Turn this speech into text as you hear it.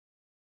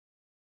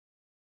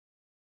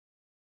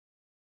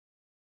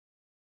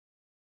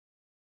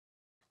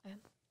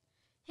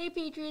Hey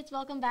Patriots,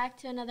 welcome back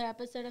to another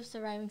episode of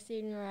Surviving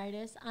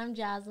Senioritis. I'm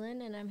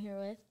Jazlyn and I'm here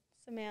with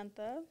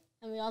Samantha.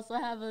 And we also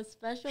have a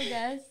special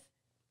guest.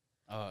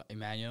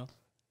 Emmanuel.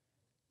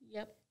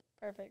 Yep.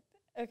 Perfect.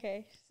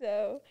 Okay,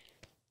 so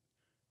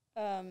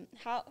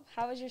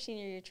how is your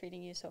senior year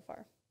treating you so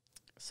far?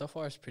 So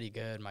far, it's pretty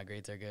good. My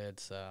grades are good,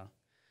 so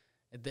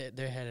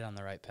they're headed on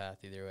the right path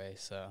either way.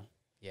 So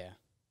yeah.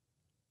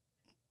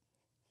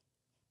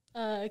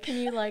 Can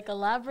you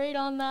elaborate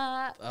on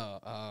that?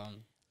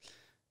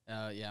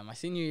 Yeah, my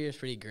senior year is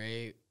pretty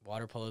great.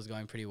 Water polo is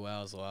going pretty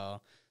well as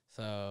well.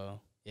 So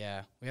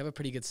yeah, we have a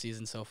pretty good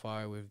season so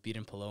far. We've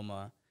beaten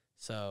Paloma,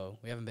 so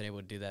we haven't been able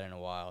to do that in a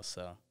while.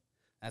 So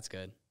that's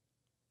good.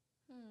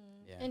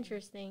 Yeah.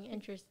 Interesting.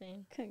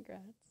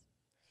 Congrats.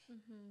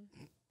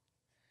 Mm-hmm.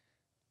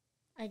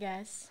 I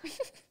guess.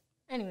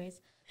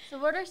 Anyways, so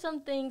what are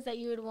some things that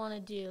you would want to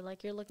do,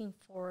 like you're looking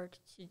forward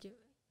to doing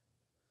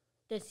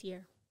this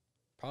year?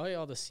 Probably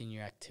all the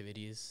senior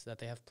activities that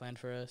they have planned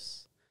for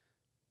us.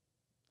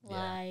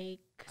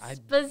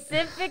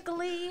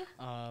 Specifically?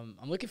 I'm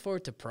looking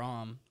forward to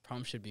prom.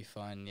 Prom should be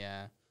fun,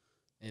 yeah.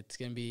 It's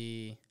going to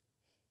be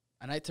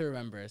a night to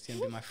remember. It's going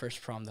to be my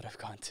first prom that I've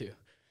gone to.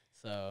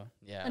 So,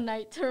 yeah. A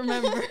night to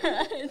remember.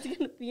 It's going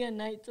to be a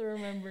night to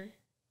remember.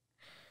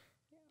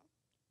 Yeah.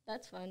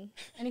 That's fun.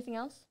 Anything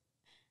else?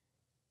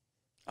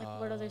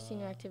 What other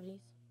senior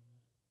activities?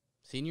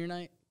 Senior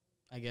night,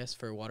 I guess,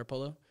 for water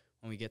polo.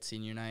 When we get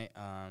senior night,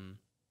 I'm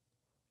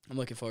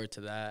looking forward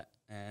to that.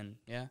 And,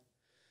 yeah,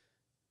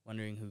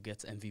 wondering who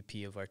gets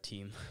MVP of our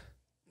team.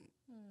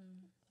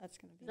 That's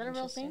going to be Is that a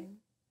real thing?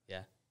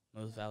 Yeah,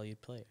 most valued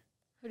player.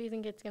 Who do you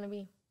think it's going to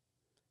be?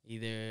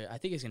 I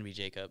think it's going to be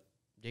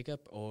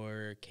Jacob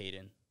or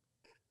Caden.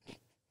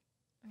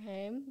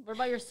 Okay. What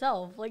about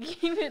yourself?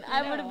 Even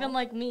I would have been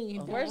like me.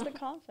 Where's the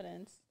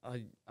confidence?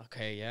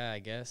 Okay, yeah, I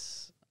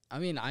guess. I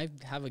mean, I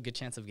have a good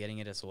chance of getting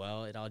it as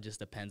well. It all just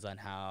depends on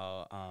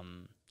how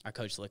our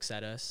coach looks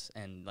at us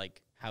and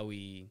how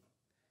we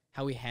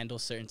handle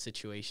certain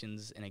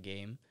situations in a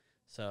game.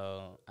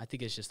 So I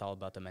think it's just all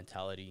about the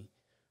mentality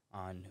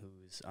on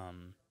who's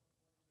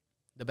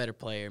the better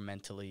player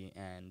mentally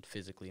and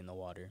physically in the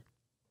water.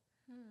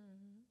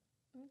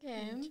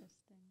 Okay. Interesting.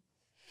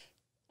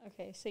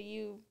 Okay, so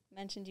you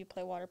mentioned you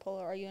play water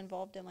polo. Are you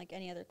involved in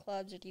any other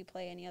clubs, or do you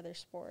play any other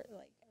sport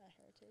at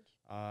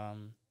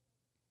Heritage?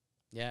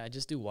 Yeah, I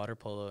just do water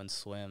polo and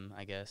swim,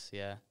 I guess,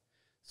 yeah.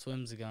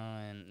 Swim's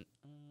going,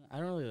 I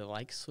don't really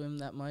like swim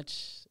that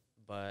much,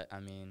 but, I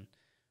mean,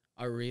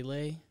 our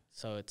relay,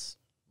 so it's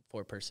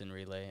 4-person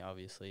relay,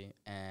 obviously,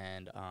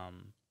 and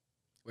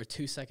we're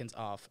 2 seconds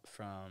off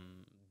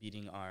from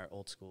beating our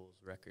old school's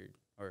record,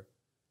 or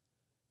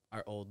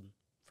our old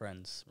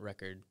friend's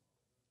record.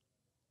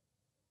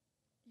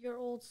 Your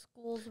old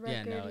school's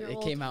record. Yeah, no, your it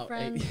old came out.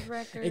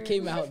 Record. It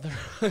came out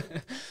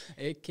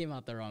it came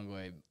out the wrong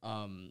way.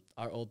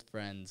 Our old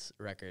friend's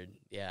record.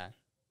 Yeah,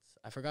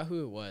 I forgot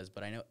who it was,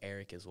 but I know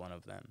Eric is one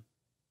of them.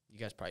 You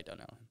guys probably don't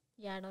know him.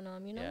 Yeah, I don't know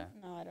him. You know? Yeah.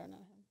 No, I don't know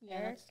him.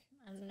 Eric?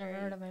 I've never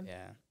heard of him.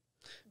 Yeah,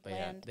 but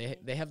yeah,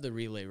 they have the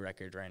relay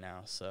record right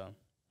now, so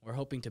we're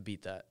hoping to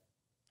beat that.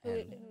 Who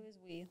is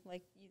we?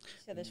 You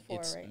said there's 4,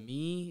 it's right? It's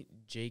me,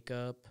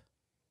 Jacob,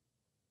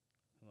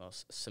 who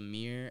else?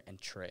 Samir,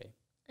 and Trey.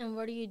 And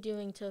what are you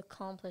doing to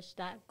accomplish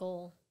that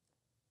goal?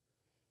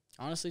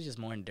 Honestly, just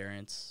more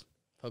endurance,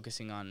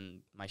 focusing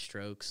on my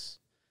strokes,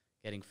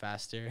 getting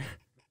faster.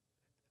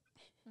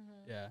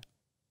 Yeah.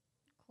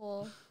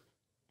 Cool.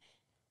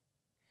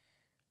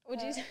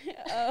 Would you say,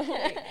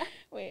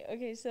 wait,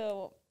 okay,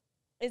 so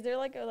is there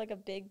a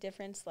big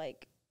difference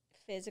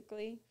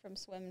physically from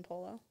swim and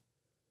polo?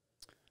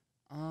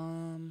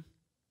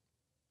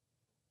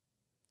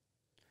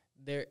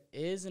 There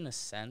is in a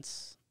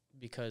sense,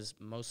 because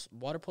most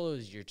water polo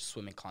is you're just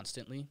swimming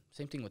constantly.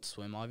 Same thing with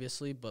swim,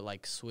 obviously, but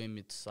swim,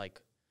 it's I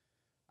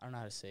don't know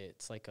how to say it.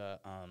 It's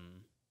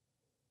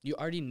you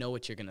already know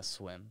what you're gonna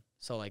swim,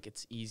 so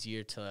it's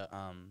easier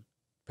to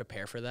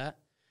prepare for that.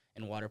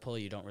 In water polo,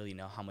 you don't really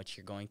know how much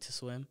you're going to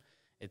swim.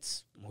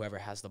 It's whoever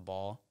has the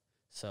ball,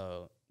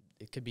 so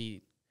it could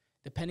be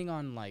depending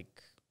on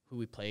who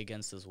we play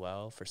against as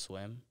well for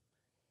swim.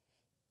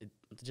 It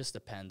just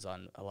depends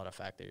on a lot of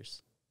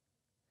factors.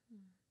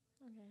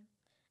 Okay.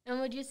 And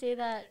would you say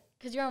that,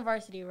 because you're on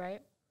varsity,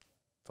 right?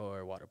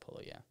 For water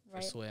polo, yeah.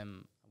 Right. For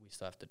swim, we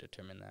still have to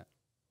determine that.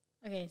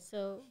 Okay,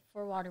 so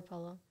for water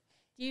polo,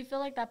 do you feel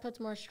like that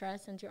puts more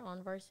stress since you're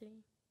on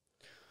varsity?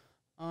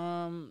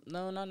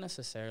 No, not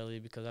necessarily,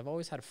 because I've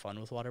always had fun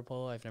with water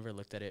polo. I've never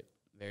looked at it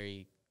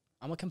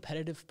I'm a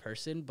competitive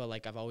person, but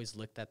I've always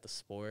looked at the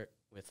sport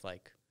with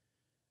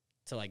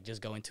to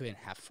just go into it and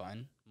have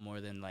fun more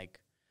than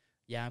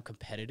yeah, I'm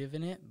competitive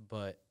in it,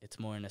 but it's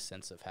more in a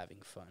sense of having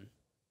fun.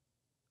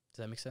 Does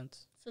that make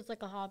sense? So it's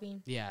like a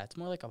hobby. Yeah, it's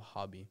more like a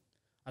hobby.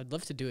 I'd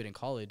love to do it in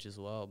college as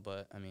well,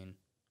 but I mean,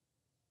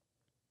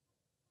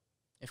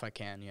 if I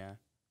can, yeah.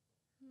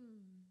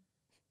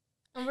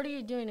 And what are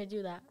you doing to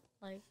do that?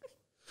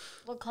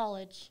 What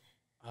college?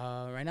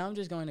 Right now I'm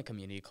just going to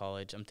community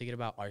college. I'm thinking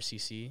about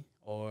RCC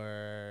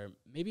or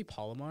maybe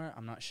Palomar.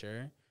 I'm not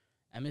sure.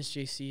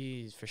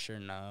 MSJC for sure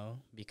no,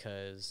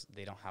 because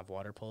they don't have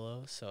water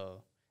polo.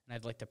 So, and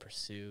I'd like to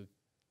pursue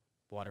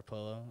water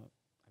polo.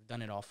 I've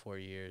done it all 4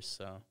 years,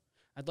 so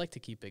I'd like to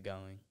keep it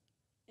going.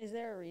 Is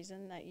there a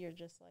reason that you're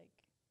just like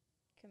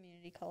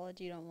community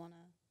college? You don't want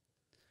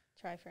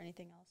to try for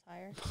anything else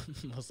higher?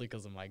 Mostly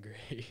because of my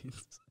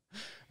grades.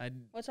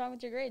 What's wrong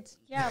with your grades?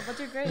 Yeah, what's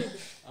your grades?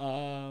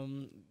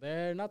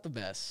 They're not the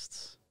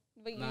best.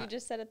 But you Not-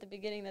 just said at the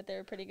beginning that they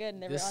were pretty good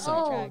and they were This- on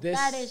the Oh, track.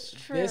 that is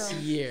true. This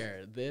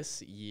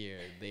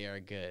year they are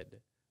good,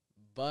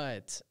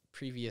 but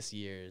previous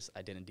years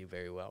I didn't do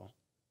very well.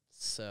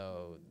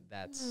 So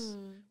that's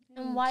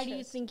And why do you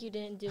Interesting. think you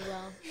didn't do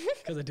well?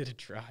 because I didn't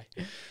try.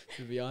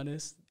 To be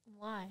honest,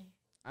 Why?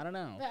 I don't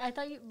know. But I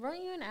thought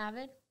weren't you an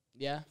avid?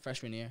 Yeah,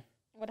 freshman year.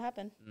 What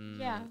happened?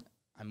 Yeah.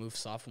 I moved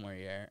sophomore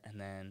year, and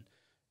then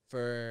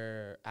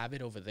for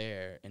Avid over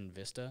there in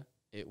Vista,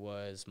 it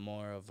was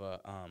more of a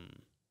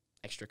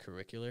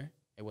extracurricular.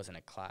 It wasn't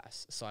a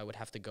class, so I would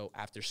have to go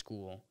after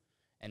school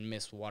and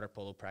miss water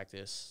polo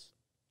practice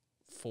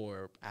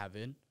for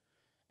Avid,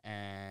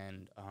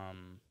 and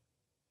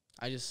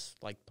I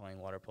just liked playing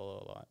water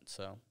polo a lot.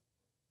 So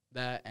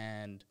that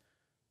and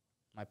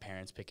my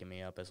parents picking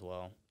me up as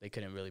well. They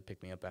couldn't really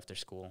pick me up after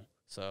school,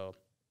 so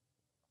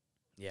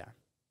yeah.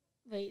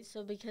 Wait,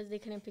 so because they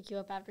couldn't pick you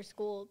up after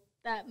school,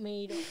 that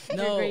made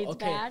No, your grades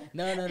okay. bad?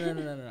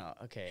 No.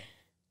 Okay.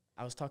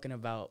 I was talking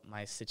about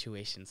my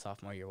situation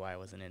sophomore year why I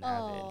wasn't in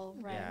Avid. Oh,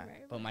 right, Yeah.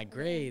 right. But my right.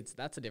 grades,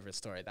 that's a different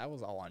story. That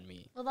was all on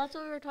me. Well, that's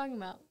what we were talking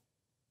about.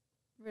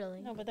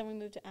 Really? No, but then we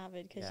moved to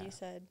Avid because Yeah. you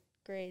said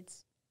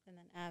grades and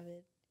then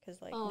Avid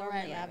because like Oh,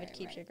 normally right, Avid right,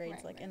 keeps right, your grades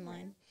right, like right, in right.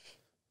 line.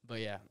 But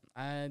yeah,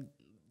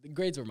 the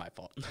grades were my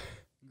fault.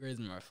 Grades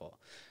were my fault.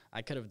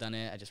 I could have done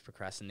it. I just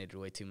procrastinated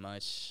way too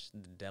much.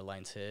 The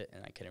deadlines hit,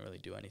 and I couldn't really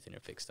do anything to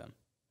fix them.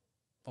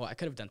 Well, I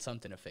could have done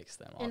something to fix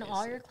them, In obviously.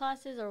 all your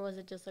classes, or was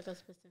it just like a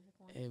specific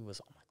one? It was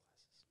all my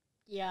classes.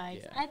 Yeah,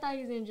 Yeah. I thought he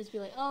was going to just be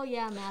like, oh,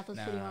 yeah, math was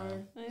pretty No.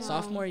 hard. No.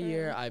 Sophomore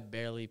year, really. I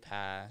barely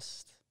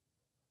passed.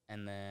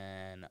 And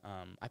then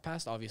I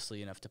passed,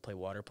 obviously, enough to play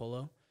water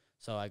polo.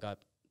 So I got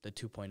the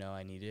 2.0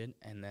 I needed.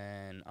 And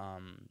then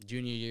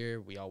junior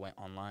year, we all went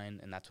online.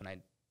 And that's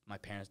when my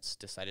parents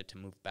decided to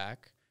move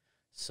back.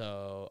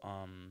 So,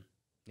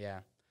 yeah,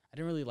 I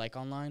didn't really like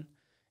online.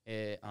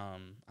 I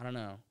don't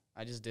know.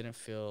 I just didn't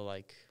feel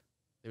like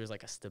there was,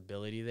 like, a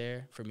stability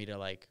there for me to,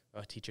 like,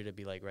 a teacher to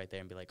be, like, right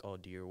there and be like, oh,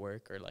 do your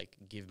work or, like,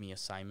 give me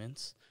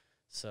assignments.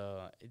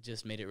 So it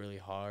just made it really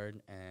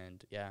hard.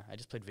 And, yeah, I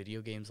just played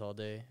video games all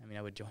day. I mean,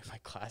 I would join my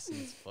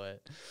classes,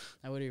 but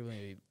I wouldn't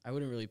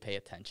really pay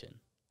attention.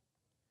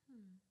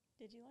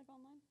 Did you like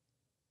online?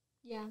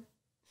 Yeah.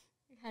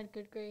 You had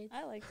good grades.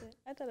 I liked it.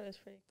 I thought it was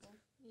pretty cool.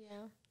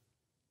 Yeah.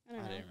 I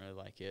don't know. didn't really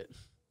like it.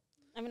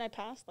 I mean, I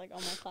passed like all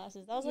my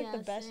classes. That was like Yeah,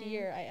 the best same.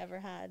 year I ever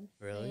had.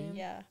 Really? Same.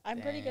 Yeah,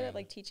 I'm pretty good at Dang.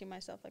 like teaching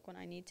myself like when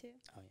I need to.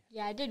 Oh,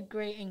 Yeah, I did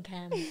great in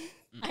chem.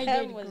 I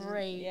Chem did was-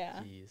 great.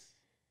 Yeah. Jeez.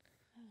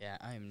 Yeah,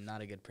 I am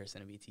not a good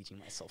person to be teaching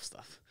myself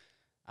stuff.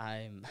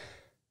 I'm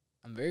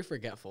very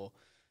forgetful.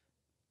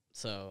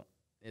 So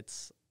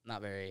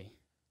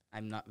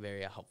I'm not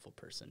very a helpful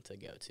person to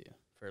go to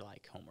for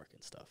like homework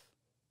and stuff.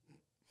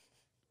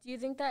 Do you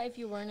think that if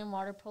you weren't in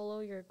water polo,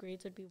 your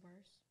grades would be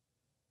worse?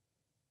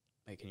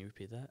 Wait, can you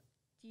repeat that?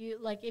 Do you,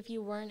 like, if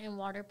you weren't in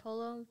water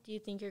polo, do you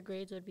think your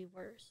grades would be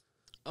worse?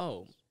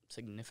 Oh,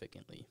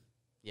 significantly.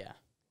 Yeah.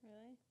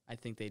 Really? I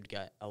think they'd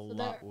get a So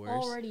lot they're worse.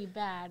 already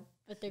bad,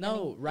 but they're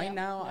No, gonna right get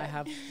now I worse.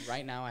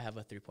 have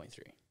a 3.3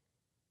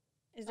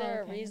 Is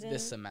there okay. a reason?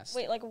 this semester.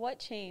 Wait, like what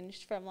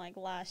changed from like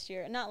last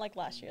year? Not like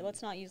last year.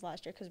 Let's not use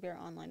last year because we were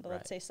online. But Right.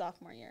 let's say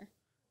sophomore year.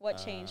 What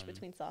changed Um,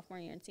 between sophomore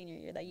year and senior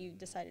year that you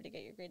decided to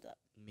get your grades up?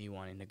 Me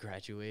wanting to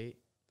graduate.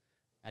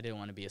 I didn't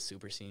want to be a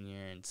super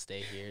senior and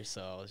stay here,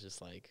 so I was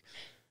just like,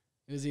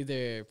 it was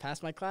either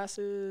pass my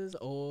classes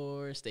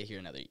or stay here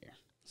another year.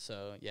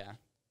 So yeah,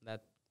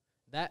 that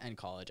and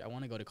college. I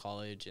want to go to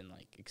college and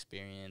like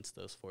experience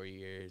those 4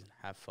 years and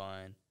have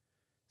fun.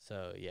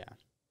 So yeah,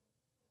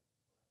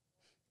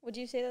 Would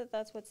you say that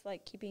that's what's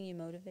like keeping you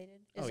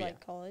motivated? Is Oh, yeah.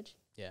 like college?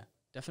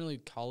 definitely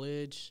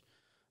college,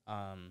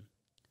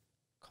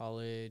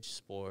 college,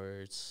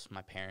 sports,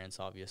 my parents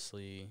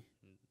obviously,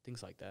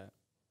 things like that.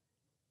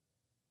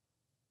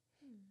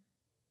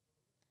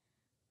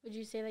 Would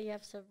you say that you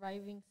have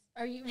surviving?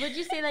 Would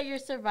you say that you're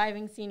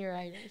surviving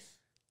senioritis?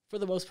 For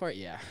the most part,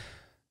 yeah.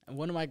 And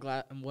one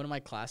of my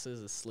classes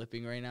is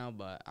slipping right now,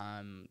 but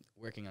I'm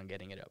working on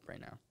getting it up right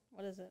now.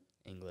 What is it?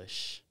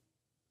 English.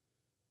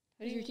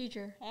 Who's your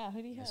teacher? Yeah,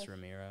 who do you have? Miss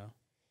Ramiro.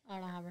 I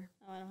don't have her.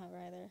 Oh, I don't have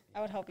her either.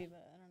 I would help you,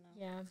 but I don't know.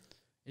 Yeah.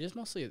 It's just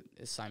mostly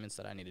assignments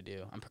that I need to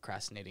do. I'm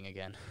procrastinating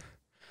again.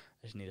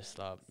 I just need to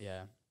stop.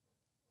 Yeah.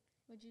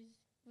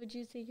 Would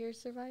you say you're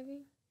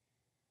surviving?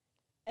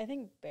 I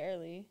think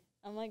barely.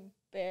 I'm like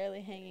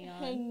barely hanging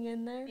on. Hanging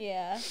in there?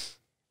 Yeah.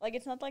 Like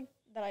it's not like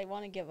that I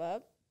want to give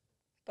up,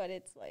 but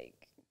it's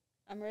like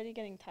I'm already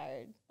getting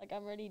tired. Like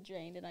I'm already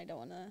drained and I don't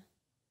want to,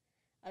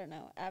 I don't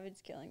know.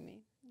 Avid's killing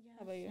me. Yeah.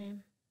 How about you? Same.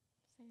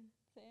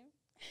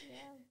 Same? Yeah.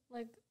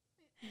 Like,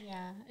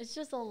 Yeah, it's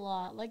just a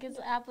lot. Like it's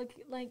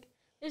like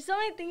there's so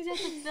many things you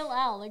have to fill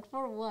out. Like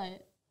for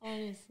what?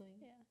 Honestly.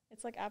 Yeah.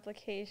 It's like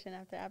application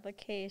after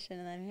application,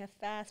 and then we have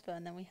FAFSA,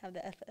 and then we have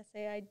the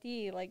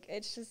FSAID. Like,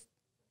 it's just,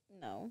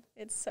 no,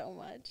 it's so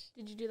much.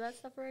 Did you do that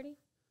stuff already?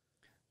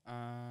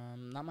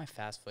 Not my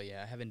FAFSA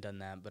yet. I haven't done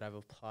that, but I've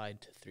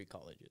applied to 3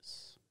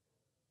 colleges.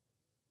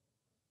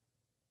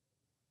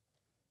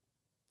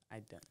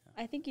 I don't know.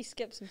 I think you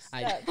skipped some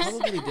I steps.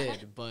 probably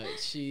did, but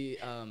she,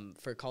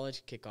 for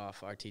college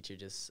kickoff, our teacher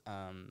just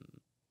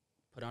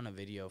put on a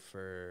video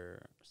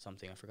for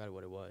something. I forgot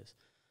what it was.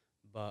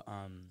 But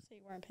So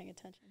you weren't paying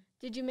attention.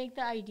 Did you make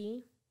the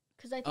ID?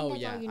 Because I think oh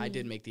that's yeah, all you I need.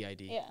 did make the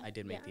ID. Yeah. I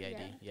did make Yeah, the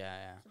ID. yeah.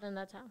 Yeah. So then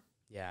that's how.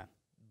 Yeah.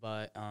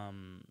 But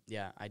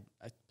yeah, I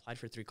applied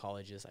for 3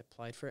 colleges. I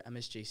applied for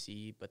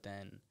MSJC, but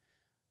then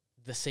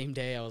the same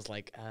day I was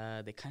like,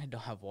 they kind of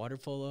don't have water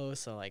polo,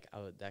 so like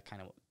that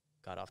kind of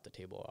got off the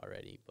table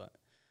already. But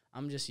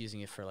I'm just using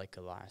it for like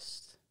a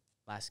last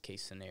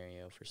case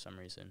scenario for some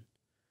reason.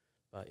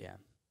 But yeah.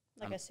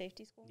 Like a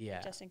safety school? Yeah.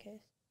 Like just in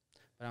case?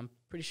 But I'm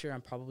pretty sure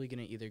I'm probably going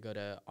to either go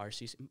to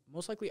RCC,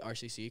 most likely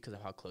RCC because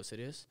of how close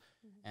it is,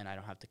 and I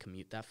don't have to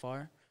commute that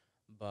far.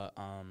 But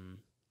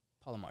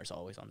Palomar's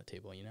always on the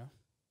table, you know?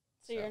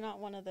 So you're not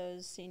one of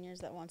those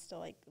seniors that wants to,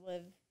 like,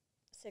 live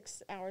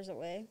 6 hours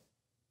away?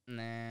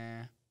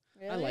 Nah.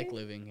 Really? I like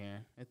living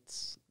here.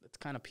 It's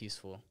kind of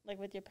peaceful. Like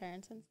with your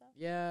parents and stuff?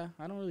 Yeah,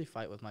 I don't really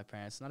fight with my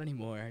parents. Not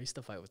anymore. I used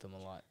to fight with them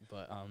a lot.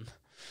 But,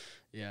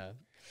 yeah.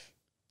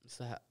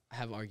 So I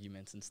have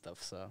arguments and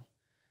stuff, so.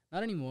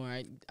 Not anymore.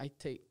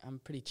 I'm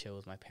pretty chill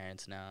with my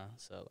parents now,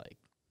 so like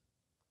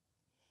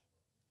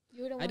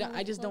You wouldn't want to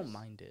I just don't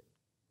mind it.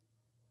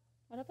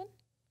 What happened?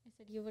 I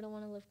said you wouldn't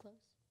want to live close.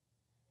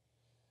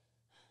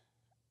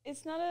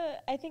 It's not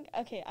I think,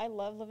 okay, I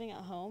love living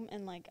at home,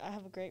 and, like, I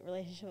have a great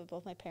relationship with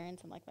both my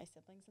parents and, like, my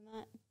siblings and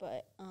that,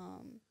 but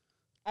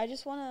I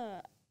just want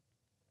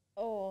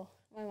to,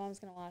 my mom's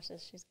going to watch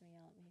this. She's going to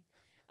yell at me.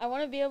 I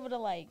want to be able to,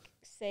 like,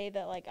 say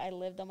that, like, I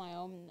lived on my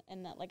own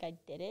and that, like, I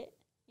did it.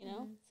 You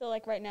know? So,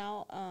 like, right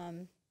now,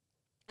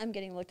 I'm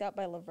getting looked at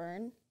by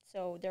Laverne,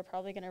 so they're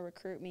probably going to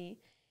recruit me.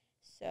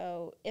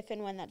 So if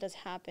and when that does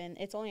happen,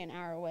 it's only an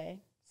hour away,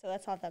 so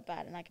that's not that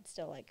bad, and I could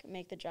still, like,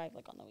 make the drive,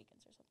 like, on the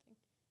weekends or something.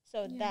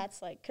 So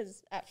that's, like,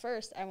 because at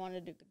first I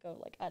wanted to go,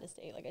 like, out of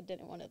state. Like, I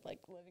didn't want to, like,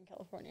 live in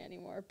California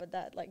anymore, but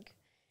that, like,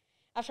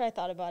 after I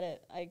thought about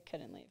it, I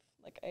couldn't leave.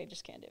 Like, I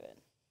just can't do it.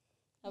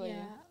 How about you?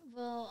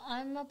 Well,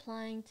 I'm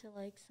applying to,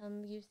 like,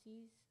 some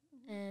UCs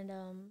and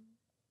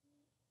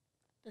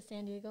the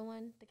San Diego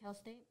one, the Cal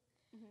State.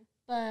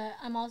 But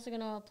I'm also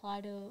going to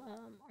apply to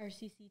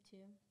RCC too,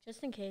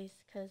 just in case,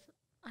 because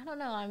I don't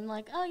know. I'm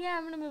like, oh, yeah,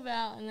 I'm going to move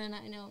out. And then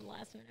I know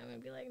last minute I'm going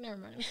to be like, never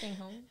mind, I'm staying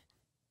home.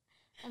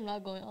 I'm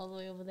not going all the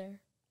way over there.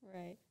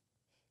 Right.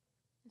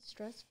 It's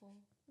stressful.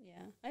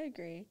 Yeah, I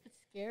agree. It's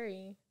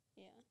scary.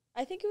 Yeah.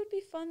 I think it would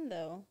be fun,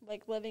 though,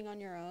 like, living on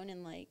your own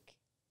and, like,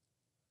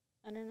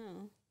 I don't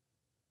know.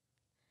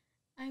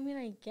 I mean,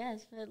 I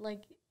guess, but,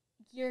 like,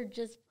 you're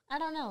just, I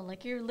don't know,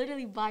 like, you're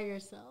literally by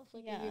yourself.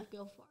 Like, if you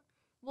go far.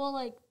 Well,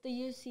 like, the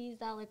UCs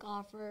that, like,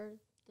 offer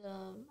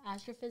the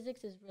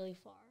astrophysics is really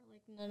far.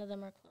 Like, none of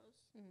them are close.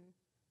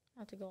 I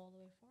have to go all the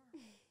way far.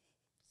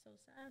 So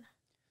sad.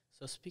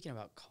 So speaking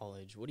about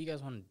college, what do you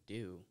guys want to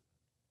do?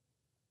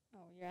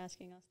 Oh, you're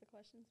asking us the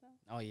questions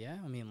now? Oh, yeah?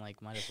 I mean,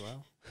 like, might as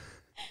well.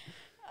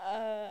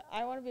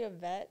 I want to be a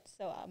vet,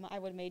 so I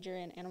would major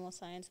in animal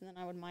science, and then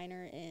I would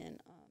minor in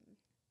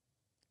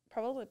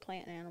probably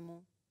plant and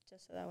animal,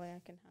 just so that way I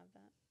can have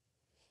that.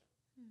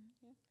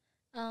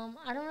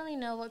 I don't really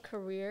know what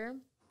career,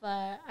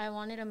 but I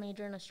wanted to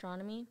major in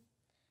astronomy.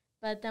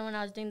 But then when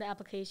I was doing the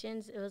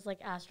applications, it was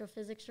like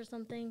astrophysics or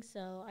something,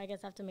 so I guess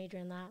I have to major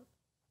in that.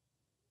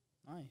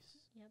 Nice.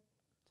 Yep.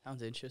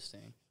 Sounds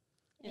interesting.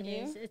 And It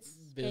you? is. It's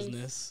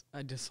Business.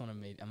 I just want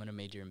to I'm going to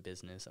major in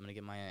business. I'm going to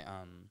get my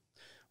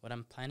what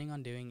I'm planning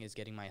on doing is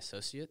getting my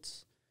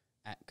associates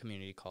at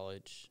community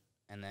college,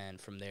 and then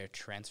from there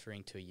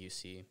transferring to a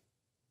UC.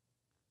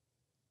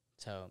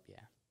 So, yeah.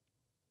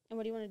 And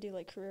what do you want to do,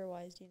 like,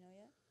 career-wise? Do you know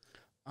yet?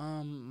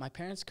 My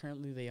parents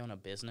currently, they own a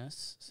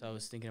business, so I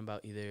was thinking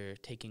about either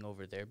taking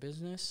over their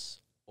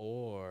business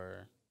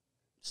or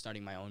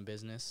starting my own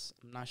business.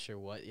 I'm not sure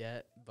what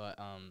yet, but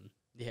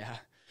yeah.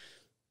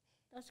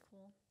 That's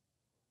cool.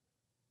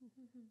 Do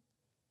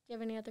you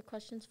have any other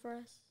questions for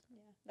us? Yeah,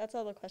 that's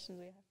all the questions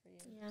we have for you.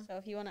 Yeah. So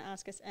if you want to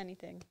ask us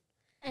anything.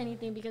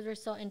 Anything, because we're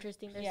so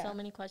interesting. There's so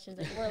many questions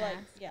that we're we're like,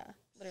 ask. yeah,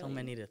 literally. So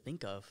many to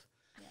think of.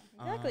 Yeah,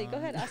 exactly. Go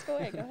ahead. Ask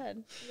away. Go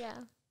ahead. Yeah.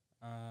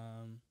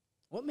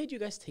 What made you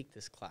guys take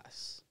this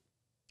class?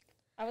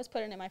 I was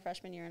put in it my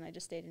freshman year, and I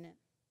just stayed in it.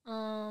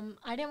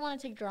 I didn't want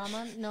to take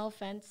drama. No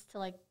offense to,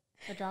 like,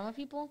 the drama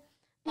people.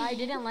 But I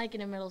didn't like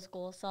it in middle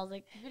school. So I was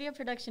like, video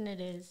production it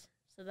is.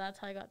 So that's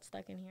how I got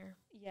stuck in here.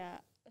 Yeah.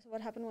 So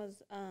what happened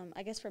was,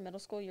 I guess for middle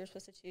school, you were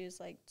supposed to choose,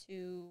 like,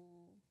 2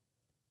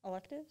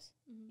 electives.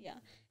 Yeah.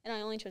 And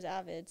I only chose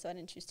Avid, so I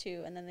didn't choose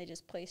 2. And then they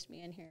just placed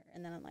me in here.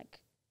 And then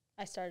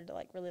I started to,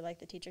 like, really like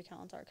the teacher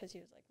Kalantar because he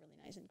was, like, really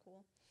nice and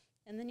cool.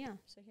 And then,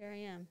 so here I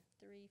am,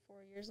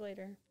 4 years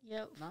later.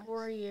 Yep, Nice.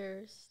 4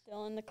 years.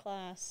 Still in the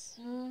class.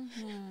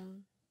 Mm-hmm.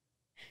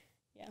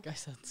 Yeah. You guys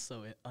sound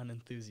so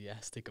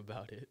unenthusiastic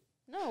about it.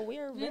 No, we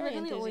are We very really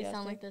enthusiastic. always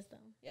sound like this, though.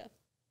 Yeah.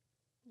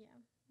 Yeah.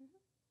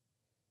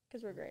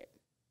 Because we're great.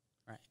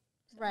 Right.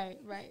 So. Right.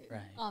 Right.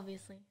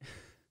 Obviously.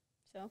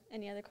 So,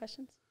 any other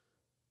questions?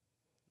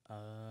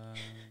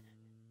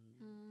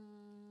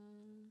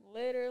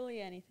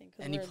 Literally anything.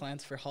 Any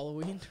plans for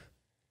Halloween?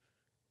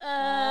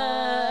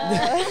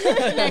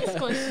 Next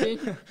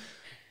question.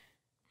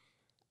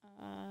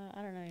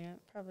 I don't know yet.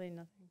 Probably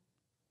nothing.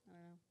 I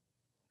don't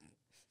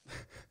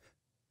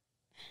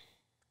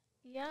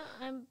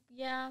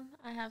know.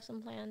 I have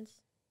some plans,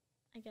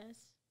 I guess.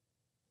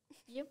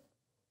 Yep.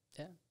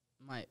 Yeah,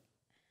 might.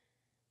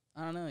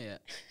 I don't know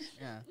yet.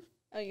 Yeah.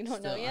 Oh, you don't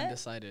Still know yet?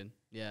 undecided.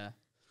 Yeah.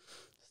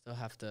 Still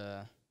have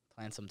to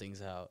plan some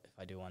things out if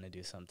I do want to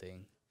do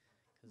something.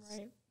 'Cause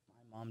Right.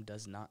 my mom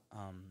does not.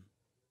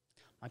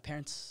 My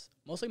parents,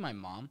 mostly my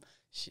mom.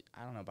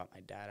 I don't know about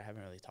my dad. I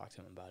haven't really talked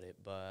to him about it.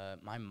 But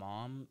my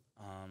mom,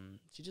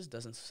 she just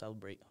doesn't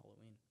celebrate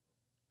Halloween.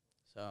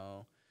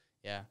 So,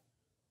 yeah.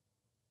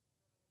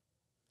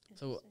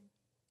 So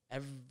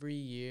every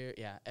year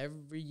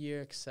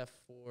except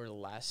for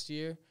last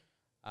year,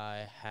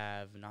 I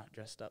have not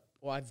dressed up.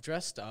 Well, I've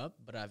dressed up,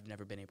 but I've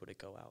never been able to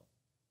go out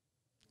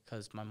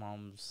because my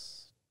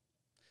mom's.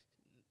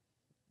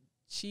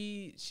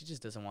 She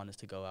just doesn't want us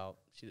to go out.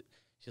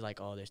 She's like,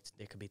 oh,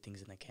 there could be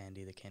things in the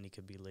candy. The candy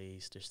could be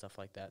laced or stuff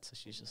like that. So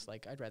she's just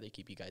like, I'd rather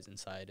keep you guys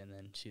inside. And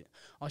then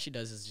all she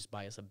does is just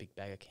buy us a big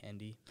bag of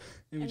candy,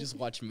 and we just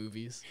watch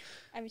movies.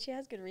 I mean, she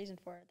has good reason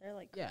for it. They're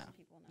like crazy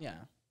people now. Yeah.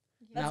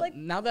 That's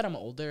Now that I'm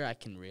older, I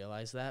can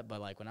realize that. But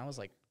like when I was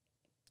like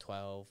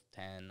 12,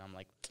 10, I'm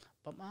like,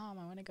 but Mom,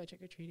 I want to go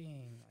trick or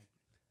treating.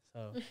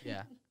 So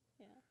yeah.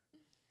 Yeah.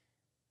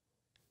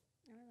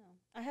 I don't know.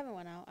 I haven't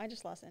went out. I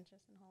just lost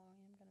interest in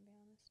Halloween. I'm gonna be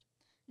honest.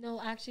 No,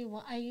 actually,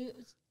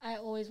 I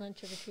always went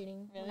trick or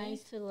treating when I Really?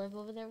 used to live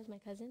over there with my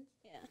cousins.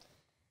 Yeah.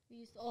 We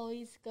used to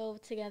always go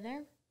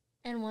together.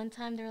 And one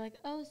time they were like,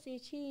 "Oh, say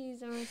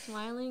cheese," and we're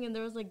smiling, and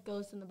there was like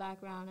ghosts in the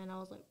background, and I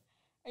was like,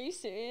 Are you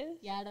serious?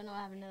 "Yeah, I don't know,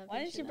 I have another." Why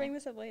didn't picture you bring though.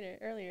 this up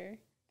earlier?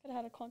 Could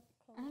have had a I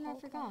don't know, I whole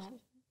forgot. conversation.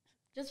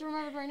 Just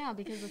remembered right now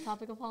because the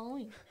topic of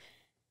Halloween.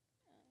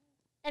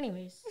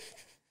 Anyways, so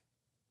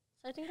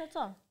I think that's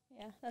all.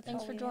 Yeah, that's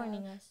Thanks all for we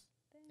joining have. us.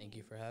 Thank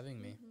you for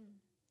having me.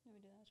 Let me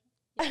do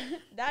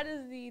that. That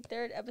is the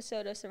 3rd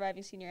episode of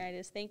Surviving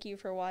Senioritis. Thank you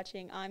for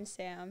watching. I'm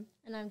Sam.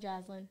 And I'm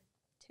Jazlyn.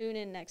 Tune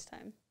in next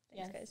time.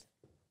 Thanks, Yes. guys.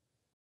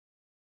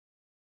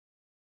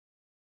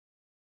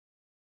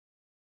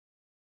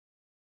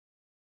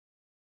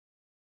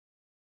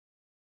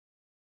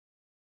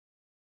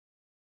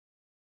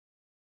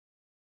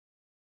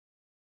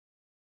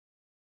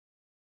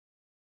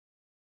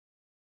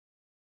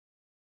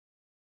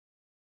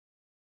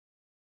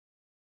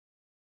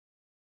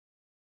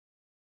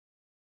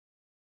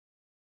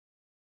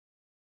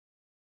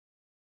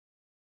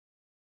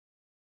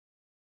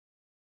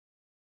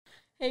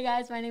 Hey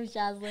guys, my name is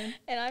Jazlyn.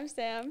 And I'm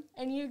Sam.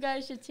 And you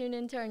guys should tune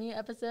into our new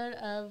episode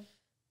of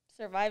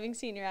Surviving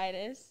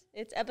Senioritis.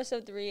 It's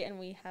episode 3, and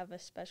we have a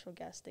special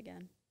guest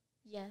again.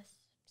 Yes.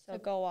 So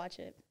go watch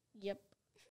it. Yep.